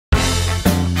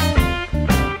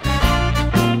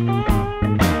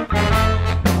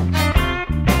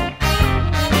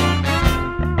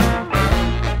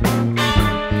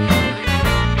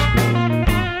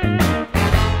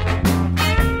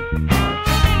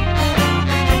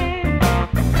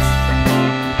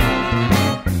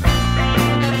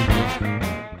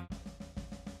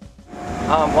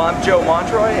Well, I'm Joe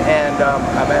Montroy, and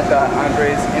I'm at the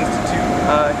Andres Institute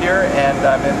here, and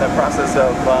I'm in the process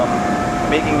of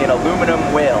making an aluminum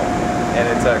whale, and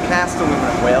it's a cast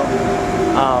aluminum whale.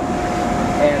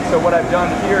 And so what I've done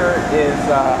here is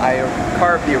I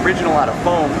carved the original out of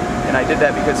foam, and I did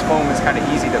that because foam is kind of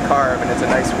easy to carve, and it's a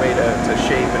nice way to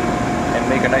shape and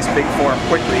make a nice big form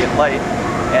quickly and light.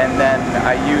 And then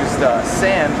I used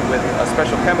sand with a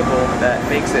special chemical that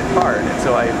makes it hard. And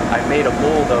so I made a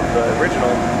mold of the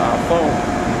original foam,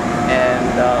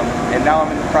 and now I'm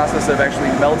in the process of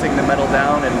actually melting the metal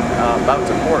down and about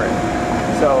to pour it.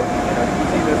 So you can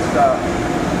see this.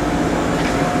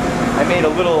 I made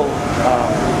a little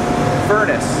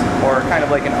furnace, or kind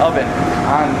of like an oven,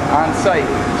 on site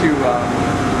to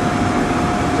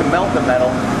melt the metal.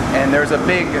 And there's a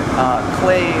big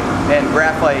clay and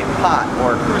graphite pot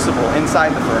or crucible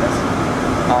inside the furnace.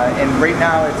 And right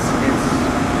now it's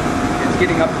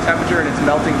getting up to temperature, and it's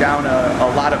melting down a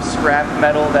lot of scrap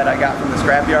metal that I got from the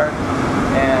scrapyard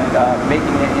and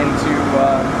making it into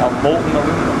a molten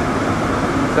aluminum.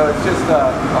 So it's just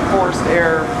a forced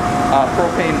air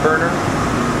propane burner.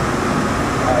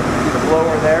 You can see the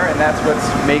blower there, and that's what's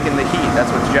making the heat.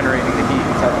 That's what's generating the heat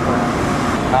inside the furnace.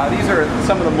 These are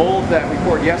some of the molds that we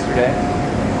poured yesterday.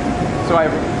 So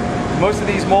most of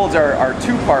these molds are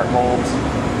two-part molds,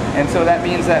 and so that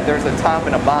means that there's a top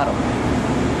and a bottom.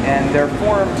 And they're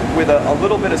formed with a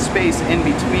little bit of space in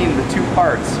between the two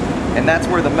parts, and that's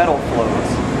where the metal flows.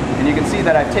 And you can see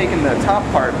that I've taken the top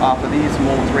part off of these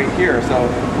molds right here, so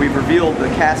we've revealed the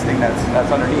casting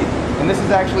that's underneath. And this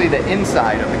is actually the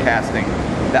inside of the casting.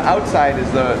 The outside is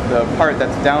the part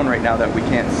that's down right now that we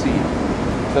can't see.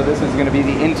 So this is going to be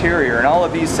the interior, and all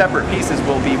of these separate pieces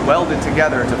will be welded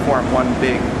together to form one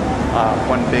big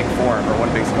form, or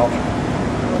one big sculpture.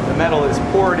 The metal is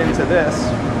poured into this.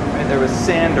 Right? There was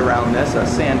sand around this, a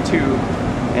sand tube,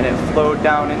 and it flowed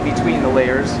down in between the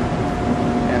layers,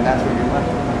 and that's what you're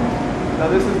left with. Now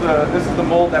this is the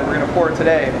mold that we're going to pour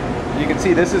today. You can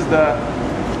see this is the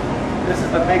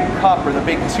big cup, or the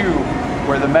big tube,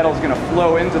 where the metal is going to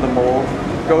flow into the mold,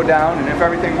 go down, and if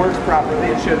everything works properly,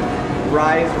 it should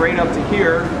rise right up to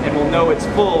here, and we'll know it's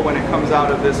full when it comes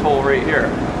out of this hole right here.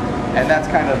 And that's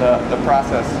kind of the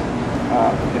process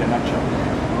in a nutshell.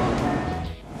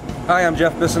 Hi, I'm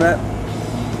Jeff Bissonette.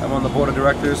 I'm on the board of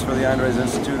directors for the Andres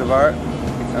Institute of Art,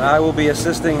 and I will be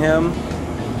assisting him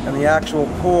in the actual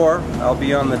pour. I'll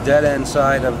be on the dead end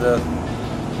side of the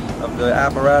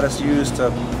apparatus used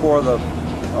to pour the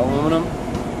aluminum.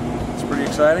 It's pretty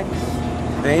exciting,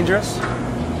 dangerous.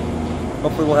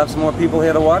 Hopefully we'll have some more people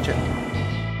here to watch it.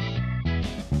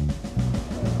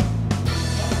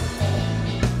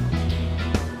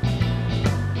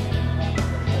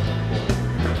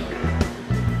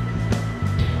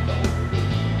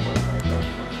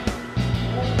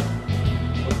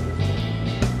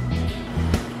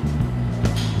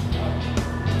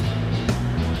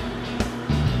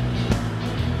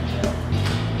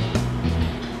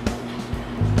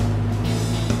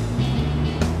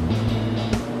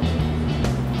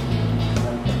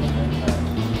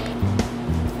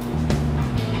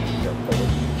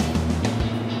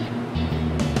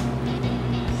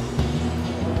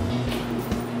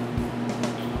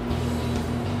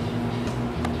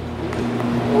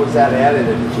 What was that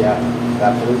additive, Jeff?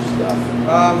 That blue stuff?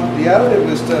 The additive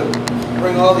was to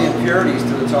bring all the impurities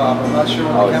to the top. I'm not sure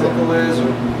what the chemical is or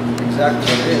exactly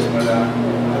what it is, but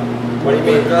what do you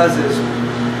mean? What it does is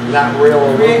not real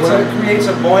aluminum? It creates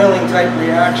a boiling type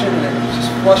reaction, and it just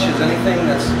flushes anything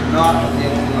that's not the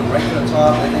aluminum right to the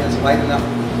top, anything that's light enough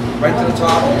right to the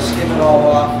top, and you skim it all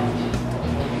off.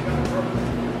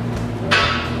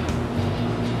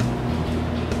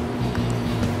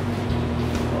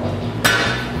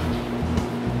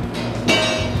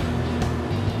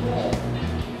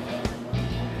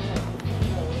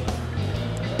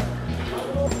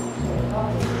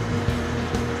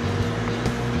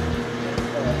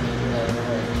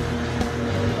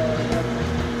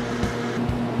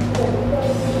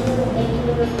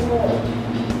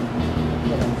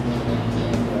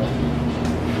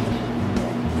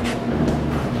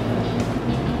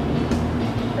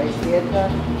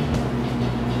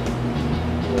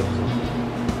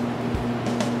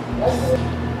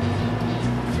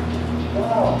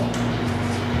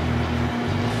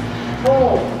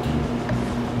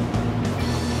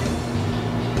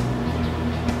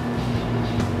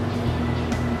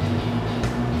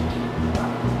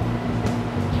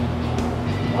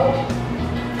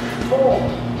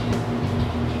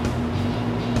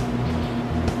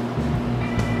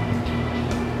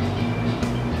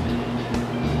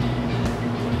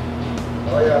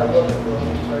 Oh yeah, I'm looking for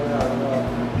these right now.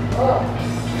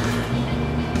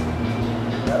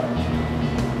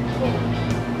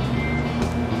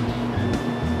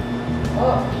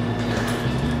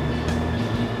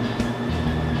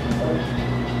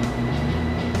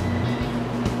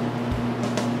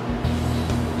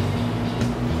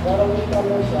 Timing is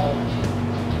everything, John.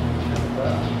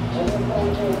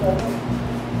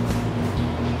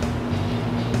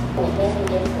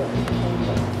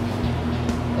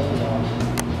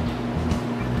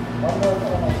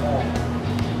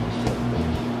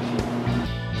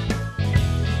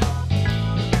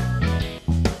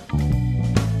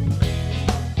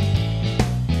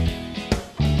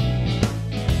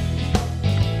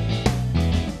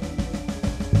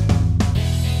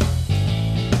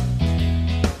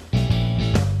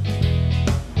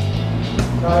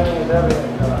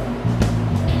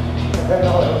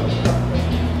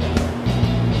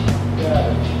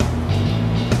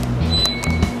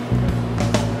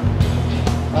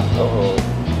 Oh.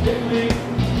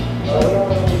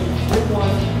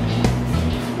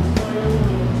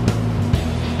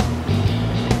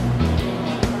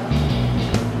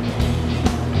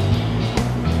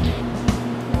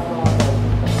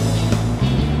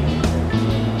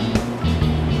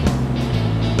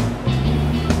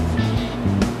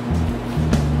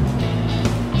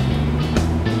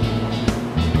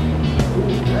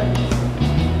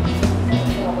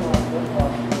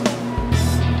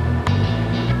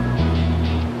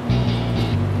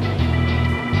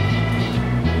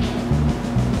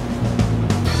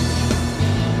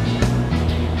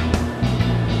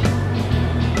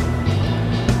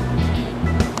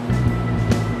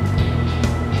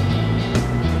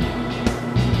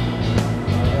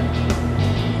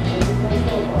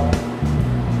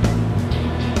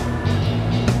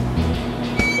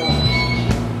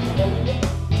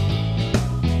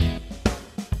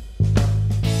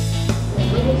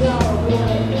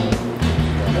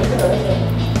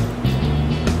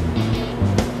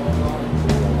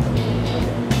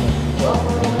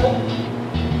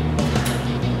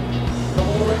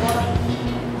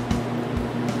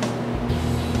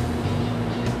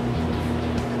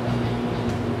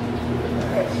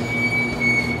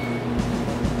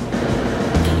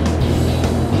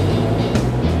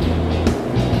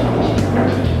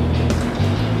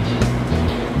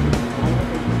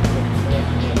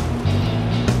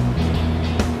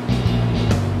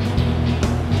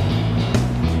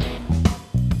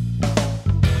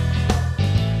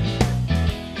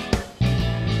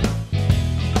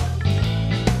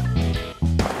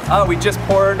 We just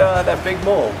poured that big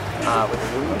mold with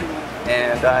the lube,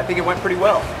 and I think it went pretty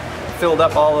well. Filled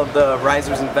up all of the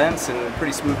risers and vents and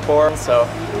pretty smooth pour, so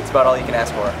it's about all you can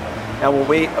ask for. Now we'll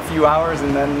wait a few hours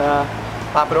and then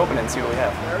pop it open and see what we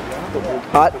have.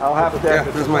 Hot? I'll have to. Yeah,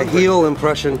 this is my heel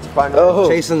impression. Oh.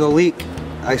 Chasing the leak.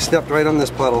 I stepped right on this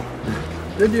puddle.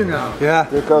 Did you now? Yeah.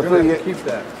 You're going to keep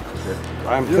that.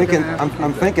 I'm thinking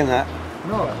that.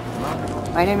 No.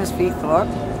 My name is Fee Thorpe.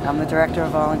 I'm the Director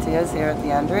of Volunteers here at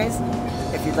the Andres.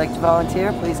 If you'd like to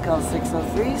volunteer, please call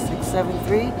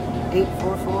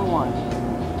 603-673-8441.